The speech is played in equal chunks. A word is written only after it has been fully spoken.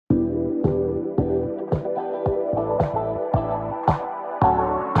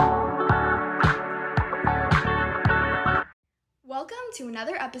to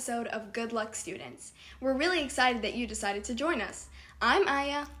another episode of Good Luck Students. We're really excited that you decided to join us. I'm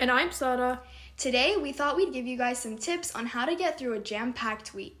Aya. And I'm Sada. Today, we thought we'd give you guys some tips on how to get through a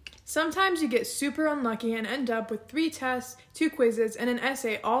jam-packed week. Sometimes you get super unlucky and end up with 3 tests, 2 quizzes, and an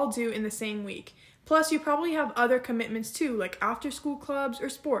essay all due in the same week. Plus, you probably have other commitments too, like after-school clubs or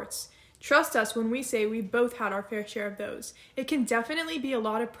sports. Trust us when we say we both had our fair share of those. It can definitely be a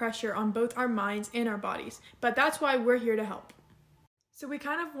lot of pressure on both our minds and our bodies, but that's why we're here to help. So we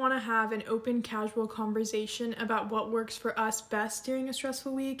kind of want to have an open, casual conversation about what works for us best during a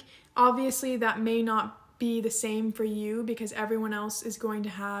stressful week. Obviously, that may not be the same for you because everyone else is going to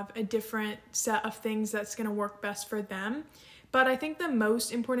have a different set of things that's going to work best for them. But I think the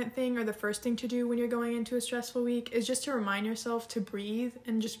most important thing, or the first thing to do when you're going into a stressful week, is just to remind yourself to breathe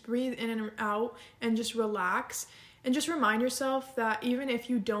and just breathe in and out and just relax. And just remind yourself that even if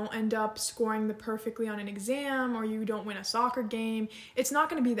you don't end up scoring perfectly on an exam or you don't win a soccer game, it's not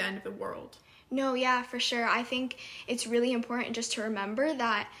going to be the end of the world. No, yeah, for sure. I think it's really important just to remember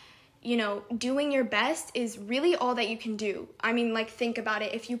that, doing your best is really all that you can do. I mean, think about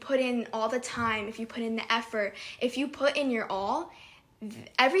it. If you put in all the time, if you put in the effort, if you put in your all,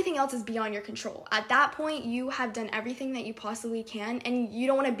 everything else is beyond your control. At that point, you have done everything that you possibly can, and you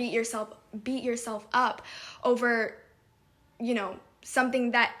don't want to beat yourself up over,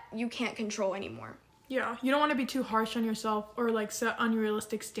 something that you can't control anymore. Yeah, you don't want to be too harsh on yourself or set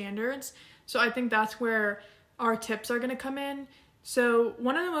unrealistic standards. So I think that's where our tips are going to come in. So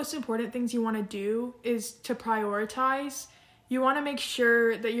one of the most important things you want to do is to prioritize. You want to make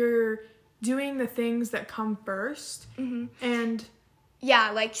sure that you're doing the things that come first. Mm-hmm. And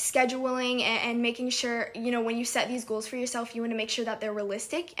yeah, scheduling and making sure, when you set these goals for yourself, you want to make sure that they're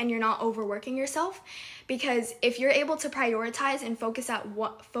realistic and you're not overworking yourself. Because if you're able to prioritize and focus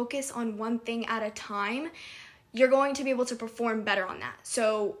on one thing at a time, you're going to be able to perform better on that.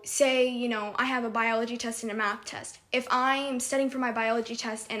 So say, I have a biology test and a math test. If I'm studying for my biology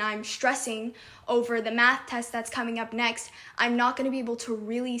test and I'm stressing over the math test that's coming up next, I'm not going to be able to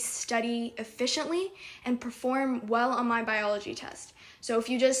really study efficiently and perform well on my biology test. So if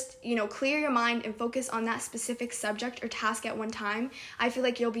you just, clear your mind and focus on that specific subject or task at one time, I feel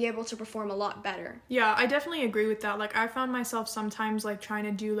like you'll be able to perform a lot better. Yeah, I definitely agree with that. I found myself sometimes trying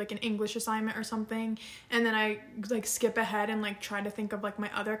to do an English assignment or something, and then I skip ahead and try to think of my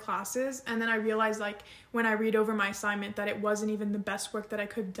other classes, and then I realized when I read over my assignment that it wasn't even the best work that I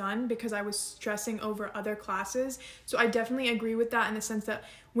could have done because I was stressing over other classes. So I definitely agree with that in the sense that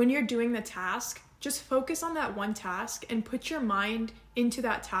when you're doing the task, just focus on that one task and put your mind into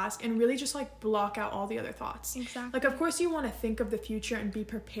that task and really just block out all the other thoughts. Exactly. Of course you want to think of the future and be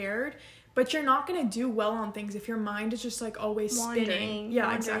prepared, but you're not going to do well on things if your mind is just always spinning.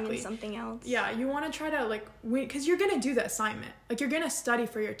 Yeah, exactly. Something else. Yeah, you want to try to because you're going to do the assignment. You're going to study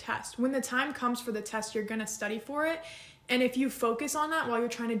for your test. When the time comes for the test, you're going to study for it. And if you focus on that while you're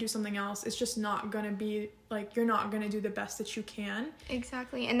trying to do something else, it's just not going to be, you're not going to do the best that you can.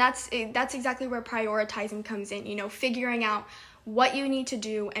 Exactly. And that's exactly where prioritizing comes in, figuring out what you need to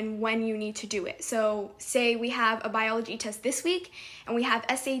do and when you need to do it. So say we have a biology test this week and we have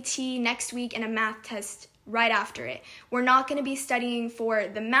SAT next week and a math test right after it. We're not going to be studying for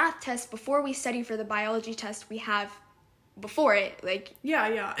the math test before we study for the biology test we have before it.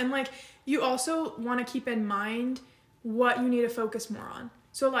 Yeah. And you also want to keep in mind what you need to focus more on.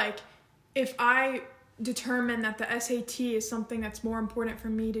 So if I determine that the SAT is something that's more important for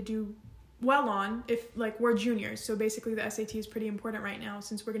me to do well on, if we're juniors, so basically the SAT is pretty important right now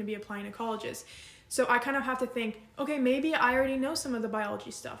since we're going to be applying to colleges. So I kind of have to think, okay, maybe I already know some of the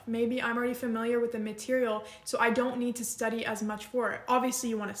biology stuff. Maybe I'm already familiar with the material, so I don't need to study as much for it. Obviously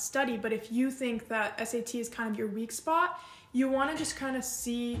you want to study, but if you think that SAT is kind of your weak spot, you want to just kind of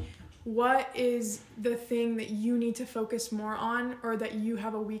see what is the thing that you need to focus more on or that you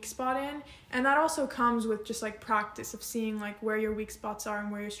have a weak spot in. And that also comes with just practice of seeing where your weak spots are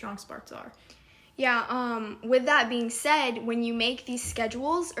and where your strong spots are. Yeah, with that being said, when you make these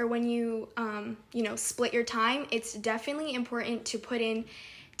schedules or when you, split your time, it's definitely important to put in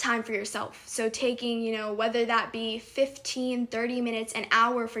time for yourself. So taking, whether that be 15, 30 minutes, an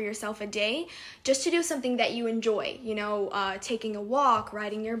hour for yourself a day, just to do something that you enjoy, taking a walk,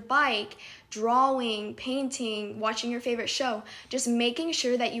 riding your bike, drawing, painting, watching your favorite show, just making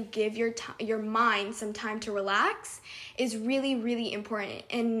sure that you give your mind some time to relax is really, really important.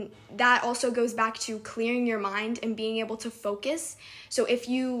 And that also goes back to clearing your mind and being able to focus. So if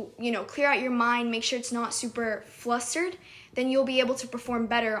you, clear out your mind, make sure it's not super flustered, then you'll be able to perform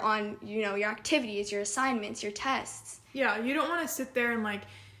better on, your activities, your assignments, your tests. Yeah, you don't want to sit there and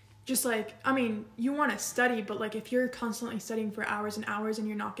just like, I mean, you want to study, but like if you're constantly studying for hours and hours and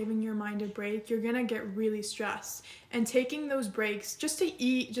you're not giving your mind a break, you're going to get really stressed. And taking those breaks just to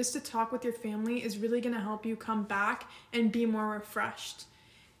eat, just to talk with your family is really going to help you come back and be more refreshed.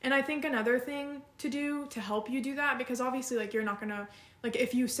 And I think another thing to do to help you do that, because obviously like you're not going to, like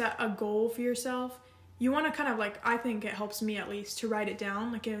if you set a goal for yourself, you want to kind of like, I think it helps me at least to write it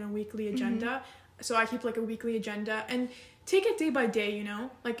down like in a weekly agenda. So I keep like a weekly agenda and take it day by day, you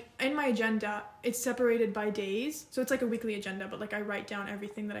know? Like in my agenda, it's separated by days. So it's like a weekly agenda, but like I write down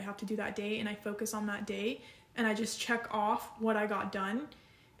everything that I have to do that day and I focus on that day and I just check off what I got done.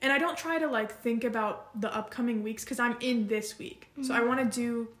 And I don't try to like think about the upcoming weeks because I'm in this week. So I want to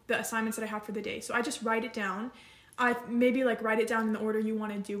do the assignments that I have for the day. So I just write it down. I maybe like write it down in the order you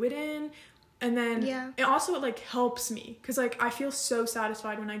want to do it in. And then it also like helps me because like I feel so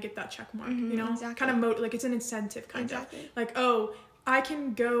satisfied when I get that check mark, you know, kind of like it's an incentive kind of like, oh, I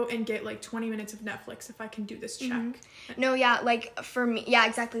can go and get like 20 minutes of Netflix if I can do this check. No, yeah, like for me, yeah,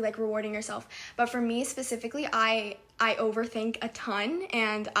 exactly, like rewarding yourself. But for me specifically, I overthink a ton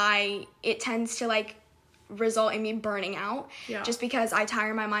and it tends to like result in me burning out just because I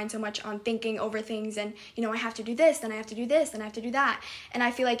tire my mind so much on thinking over things and, you know, I have to do this, then I have to do this, then I have to do that. And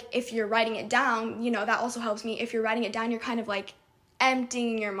I feel like if you're writing it down, you know, that also helps me. If you're writing it down, you're kind of like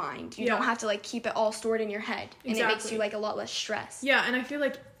emptying your mind. You don't have to like keep it all stored in your head. And it makes you like a lot less stress. Yeah, and I feel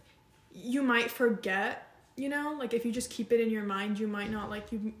like you might forget, you know, like if you just keep it in your mind, you might not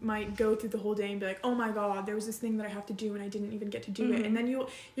like, you might go through the whole day and be like, oh my god, there was this thing that I have to do and I didn't even get to do it. And then you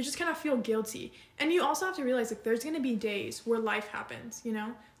just kind of feel guilty. And you also have to realize like there's going to be days where life happens, you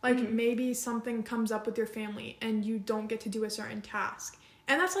know, like maybe something comes up with your family and you don't get to do a certain task.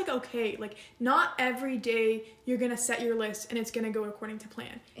 And that's like, okay, like not every day you're going to set your list and it's going to go according to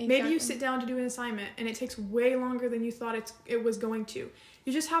plan. Maybe you sit down to do an assignment and it takes way longer than you thought it was going to.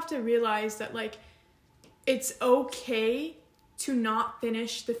 You just have to realize that like, it's okay to not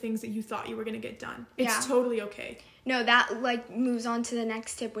finish the things that you thought you were going to get done. It's totally okay. No, that like moves on to the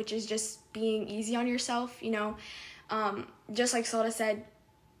next tip, which is just being easy on yourself, you know. Just like Soda said,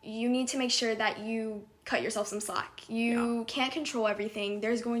 you need to make sure that you cut yourself some slack. You can't control everything.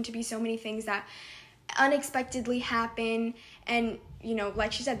 There's going to be so many things that unexpectedly happen, and you know,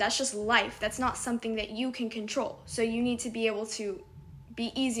 like she said, that's just life. That's not something that you can control. So you need to be able to be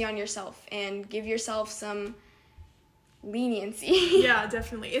easy on yourself and give yourself some leniency. Yeah,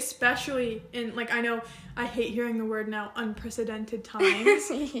 definitely. Especially in, like, I know I hate hearing the word now, unprecedented times.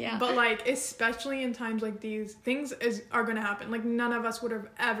 But, like, especially in times like these, things are going to happen. Like, none of us would have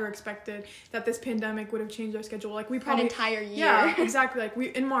ever expected that this pandemic would have changed our schedule. Like, we probably... An entire year. Yeah, exactly. Like,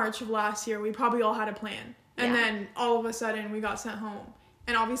 in March of last year, we probably all had a plan. And then, all of a sudden, we got sent home.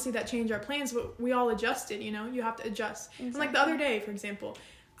 And obviously that changed our plans, but we all adjusted, you know? You have to adjust. And like the other day, for example,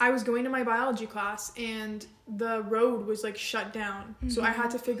 I was going to my biology class and the road was like shut down. So I had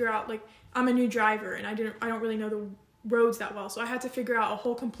to figure out, like, I'm a new driver and I don't really know the roads that well. So I had to figure out a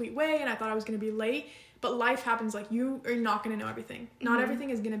whole complete way and I thought I was going to be late. But life happens, like you are not going to know everything. Not everything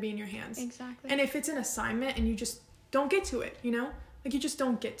is going to be in your hands. Exactly. And if it's an assignment and you just don't get to it, you know? Like you just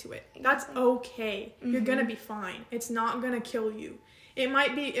don't get to it. That's okay. You're going to be fine. It's not going to kill you. It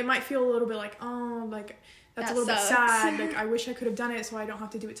might feel a little bit like, oh, like, that's a little bit sad. Like, I wish I could have done it so I don't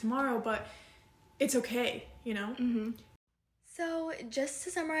have to do it tomorrow, but it's okay, you know? So, just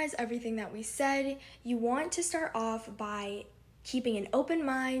to summarize everything that we said, you want to start off by keeping an open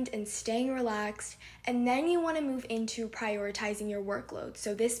mind and staying relaxed, and then you want to move into prioritizing your workload.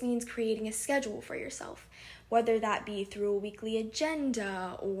 So this means creating a schedule for yourself, whether that be through a weekly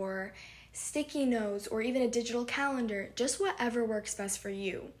agenda or sticky notes or even a digital calendar, just whatever works best for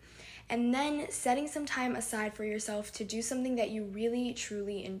you. And then setting some time aside for yourself to do something that you really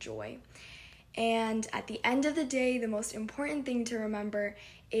truly enjoy. And at the end of the day, the most important thing to remember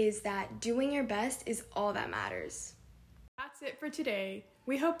is that doing your best is all that matters. That's it for today.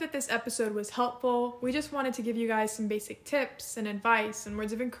 We hope that this episode was helpful. We just wanted to give you guys some basic tips and advice and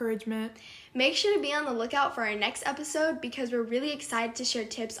words of encouragement. Make sure to be on the lookout for our next episode because we're really excited to share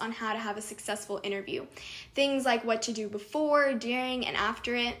tips on how to have a successful interview. Things like what to do before, during, and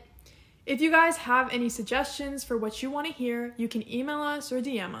after it. If you guys have any suggestions for what you want to hear, you can email us or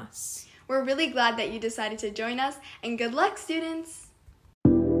DM us. We're really glad that you decided to join us, and good luck, students!